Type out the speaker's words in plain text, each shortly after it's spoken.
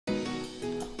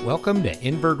Welcome to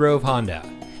Inver Grove Honda,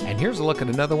 and here's a look at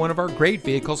another one of our great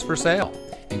vehicles for sale,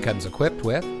 and comes equipped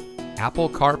with Apple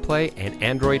CarPlay and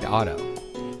Android Auto,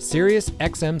 Sirius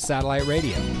XM satellite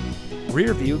radio,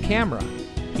 rear view camera,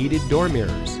 heated door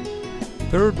mirrors,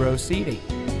 third row seating,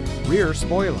 rear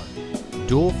spoiler,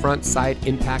 dual front side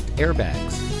impact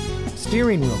airbags,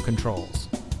 steering wheel controls,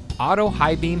 auto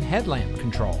high beam headlamp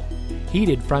control,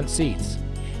 heated front seats,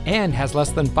 and has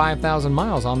less than 5,000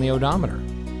 miles on the odometer.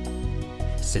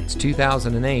 Since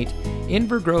 2008,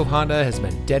 Inver Grove Honda has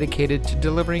been dedicated to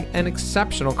delivering an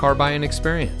exceptional car buying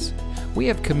experience. We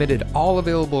have committed all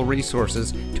available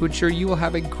resources to ensure you will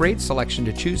have a great selection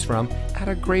to choose from at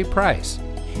a great price.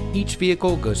 Each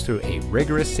vehicle goes through a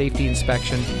rigorous safety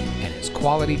inspection and is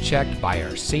quality checked by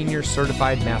our senior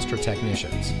certified master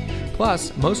technicians.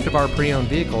 Plus, most of our pre-owned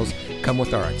vehicles come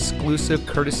with our exclusive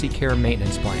Courtesy Care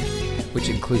maintenance plan, which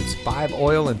includes 5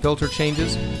 oil and filter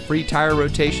changes, free tire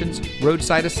rotations,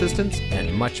 roadside assistance,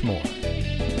 and much more.